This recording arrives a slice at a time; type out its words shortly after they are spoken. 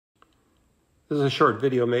This is a short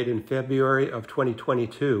video made in February of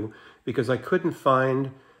 2022 because I couldn't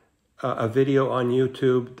find a video on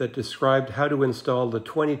YouTube that described how to install the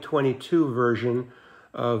 2022 version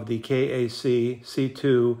of the KAC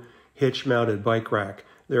C2 hitch-mounted bike rack.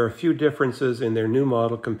 There are a few differences in their new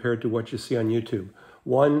model compared to what you see on YouTube.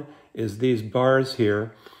 One is these bars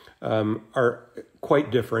here are quite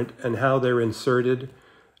different, and how they're inserted,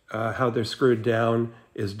 how they're screwed down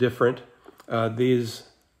is different. These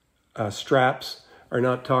straps are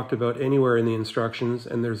not talked about anywhere in the instructions,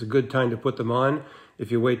 and there's a good time to put them on.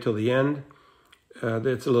 If you wait till the end,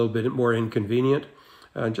 it's a little bit more inconvenient.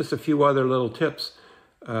 Just a few other little tips.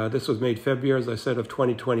 This was made February, as I said, of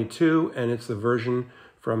 2022, and it's the version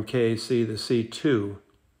from KAC, the C2.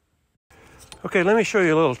 Okay, let me show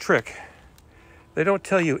you a little trick. They don't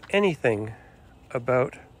tell you anything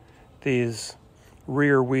about these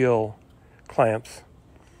rear wheel clamps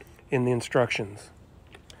in the instructions.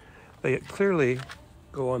 They clearly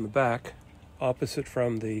go on the back, opposite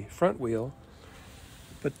from the front wheel,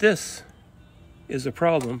 but this is a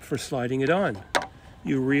problem for sliding it on.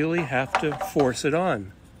 You really have to force it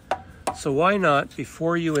on. So why not,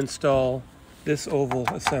 before you install this oval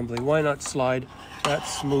assembly, why not slide that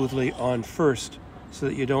smoothly on first so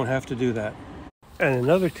that you don't have to do that? And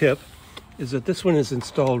another tip is that this one is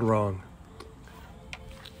installed wrong,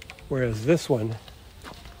 whereas this one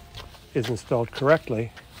is installed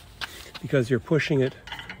correctly because you're pushing it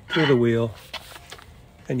through the wheel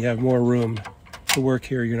and you have more room to work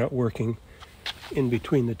here. You're not working in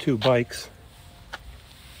between the two bikes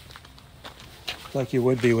like you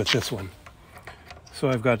would be with this one. So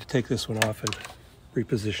I've got to take this one off and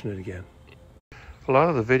reposition it again. A lot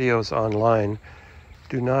of the videos online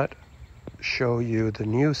do not show you the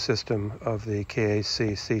new system of the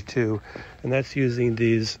KAC C2, and that's using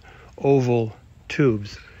these oval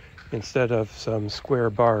tubes instead of some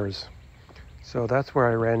square bars. So that's where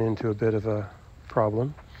I ran into a bit of a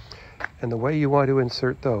problem. And the way you want to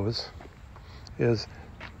insert those is,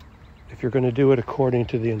 if you're going to do it according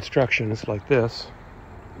to the instructions like this,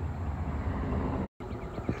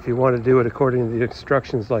 if you want to do it according to the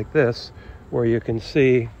instructions like this, where you can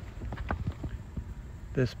see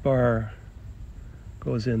this bar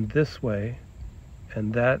goes in this way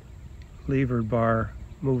and that levered bar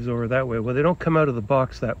moves over that way. Well, they don't come out of the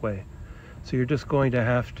box that way. So you're just going to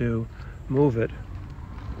have to move it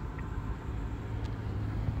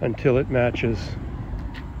until it matches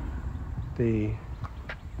the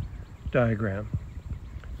diagram.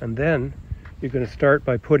 And then you're going to start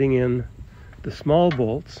by putting in the small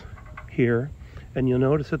bolts here, and you'll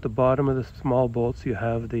notice at the bottom of the small bolts you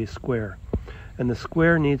have the square, and the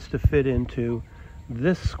square needs to fit into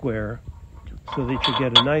this square so that you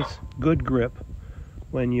get a nice good grip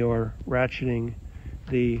when you're ratcheting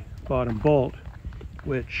the bottom bolt,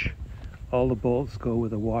 which all the bolts go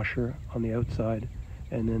with a washer on the outside,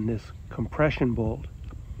 and then this compression bolt.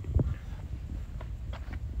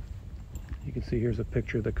 You can see here's a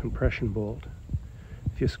picture of the compression bolt.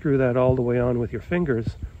 If you screw that all the way on with your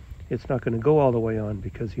fingers, it's not going to go all the way on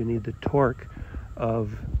because you need the torque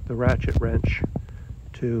of the ratchet wrench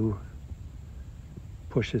to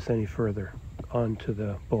push this any further onto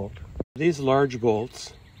the bolt. These large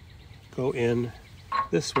bolts go in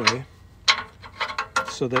this way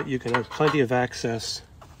so that you can have plenty of access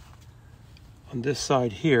on this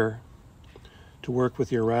side here to work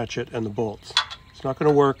with your ratchet and the bolts. It's not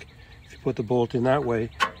going to work if you put the bolt in that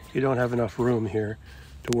way. You don't have enough room here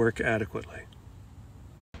to work adequately.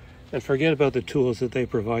 And forget about the tools that they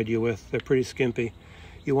provide you with. They're pretty skimpy.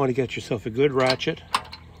 You want to get yourself a good ratchet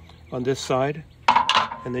on this side,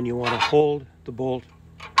 and then you want to hold the bolt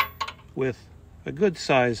with a good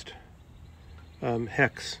sized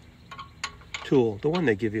hex tool. The one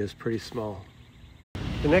they give you is pretty small.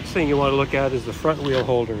 The next thing you want to look at is the front wheel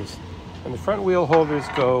holders. And the front wheel holders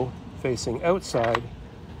go facing outside,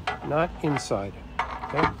 not inside.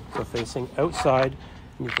 Okay? So facing outside,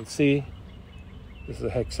 and you can see this is a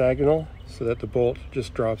hexagonal so that the bolt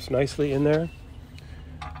just drops nicely in there.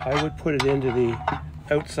 I would put it into the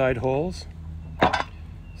outside holes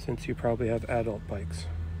since you probably have adult bikes.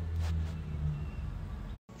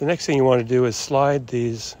 The next thing you want to do is slide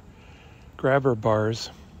these grabber bars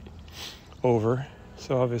over.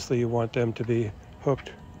 So obviously you want them to be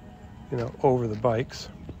hooked, over the bikes.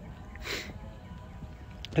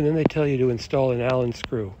 And then they tell you to install an Allen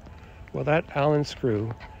screw. Well, that Allen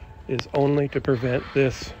screw is only to prevent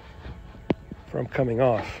this from coming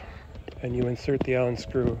off. And you insert the Allen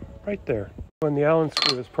screw right there. When the Allen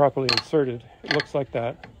screw is properly inserted, it looks like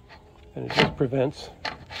that. And it just prevents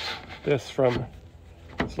this from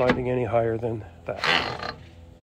sliding any higher than that.